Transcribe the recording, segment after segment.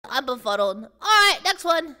I'm befuddled. Alright, next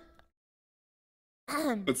one.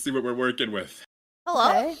 Let's see what we're working with. Hello?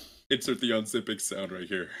 Okay. Insert the unzipping sound right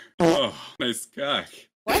here. Oh, nice cock.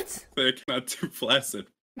 What? Thick, not too flaccid.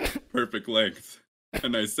 Perfect length. A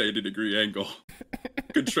nice 80-degree angle.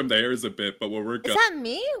 Could trim the hairs a bit, but we'll work Is that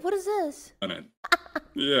me? What is this? on it.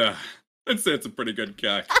 Yeah, I'd say it's a pretty good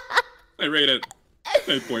cock. I rate it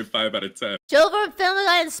 8.5 out of 10. Joe from Family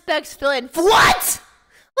Guy inspects Filian. What?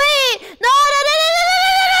 Wait! No!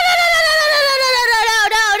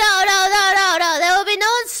 There will be no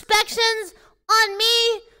inspections on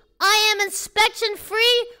me. I am inspection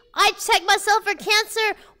free. I check myself for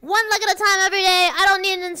cancer one leg at a time every day. I don't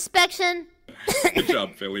need an inspection. Good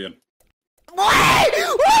job, Filian. What?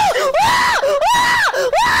 No!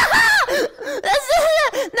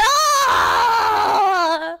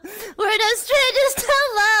 We're no strangers to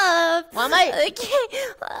love. Why am I?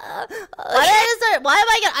 Why am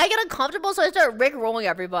I get uncomfortable? So I start Rick rolling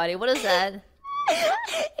everybody. What is that?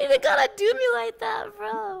 You gotta do me like that,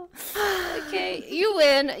 bro. Okay, you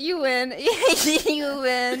win. You win. You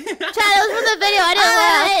win. Chat, that was from the video. I didn't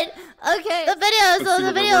laugh. Okay. The video. Let's see The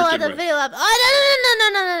what video. we're working The with. video.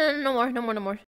 Oh, no more.